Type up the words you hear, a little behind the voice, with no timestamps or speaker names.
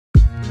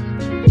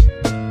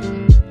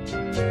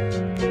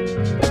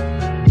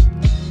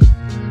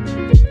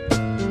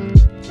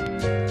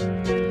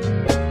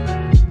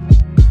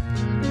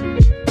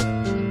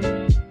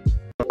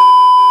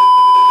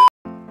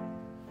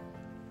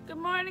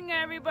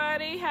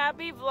everybody.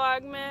 Happy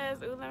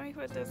Vlogmas. Ooh, let me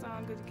put this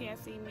on because you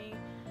can't see me.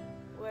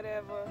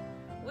 Whatever.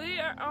 We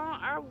are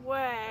on our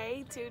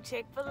way to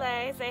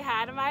Chick-fil-A. Say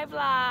hi to my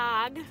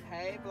vlog.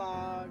 Hey,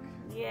 vlog.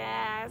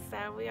 Yeah,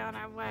 so we on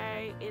our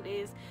way. It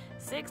is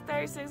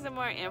 6:36 in the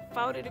morning and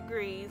 40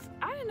 degrees.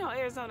 I didn't know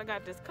Arizona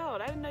got this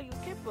cold. I didn't know you was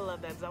capable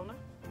of that, Zona.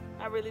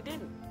 I really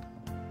didn't.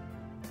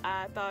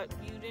 I thought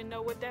you didn't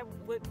know what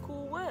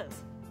cool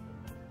was.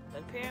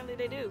 But apparently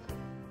they do.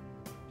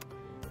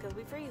 Because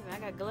we freezing. I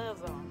got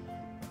gloves on.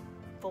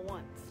 For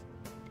once.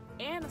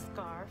 And a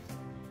scarf.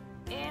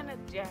 And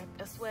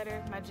a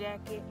sweater, my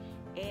jacket.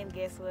 And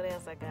guess what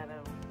else I got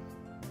on?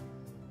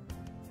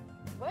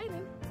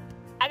 Waiting.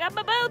 I got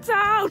my boots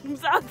on. I'm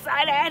so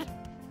excited.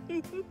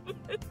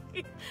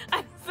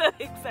 I'm so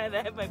excited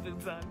I have my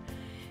boots on.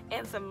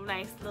 And some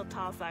nice little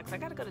tall socks. I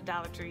gotta go to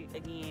Dollar Tree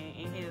again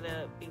and hit it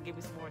up and give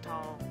me some more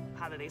tall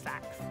holiday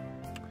socks.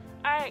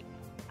 Alright,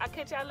 I'll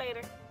catch y'all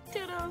later.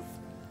 Toodles.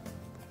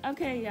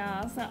 Okay,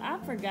 y'all, so I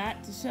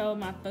forgot to show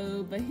my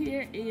food, but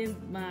here is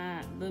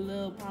the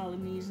little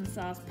Polynesian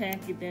sauce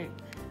packet that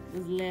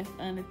was left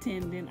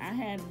unattended. I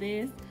had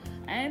this.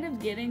 I ended up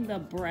getting the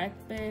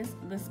breakfast,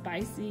 the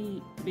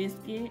spicy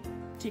biscuit,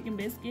 chicken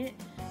biscuit.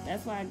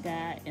 That's what I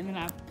got. And then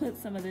I put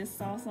some of this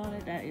sauce on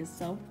it. That is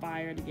so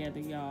fire together,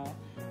 y'all.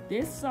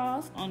 This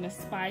sauce on the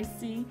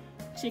spicy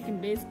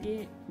chicken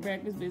biscuit,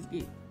 breakfast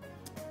biscuit,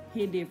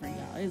 hit different,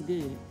 y'all. It's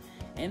good.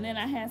 And then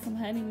I had some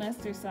honey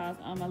mustard sauce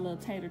on my little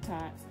tater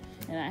tots.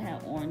 And I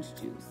had orange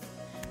juice.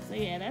 So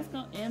yeah, that's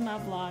gonna end my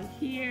vlog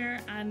here.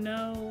 I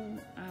know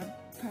I'm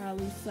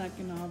probably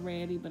sucking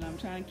already, but I'm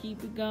trying to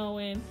keep it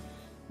going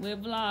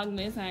with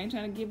Vlogmas. I ain't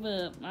trying to give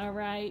up. All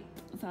right,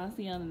 so I'll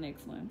see you on the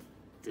next one.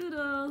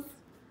 Toodles.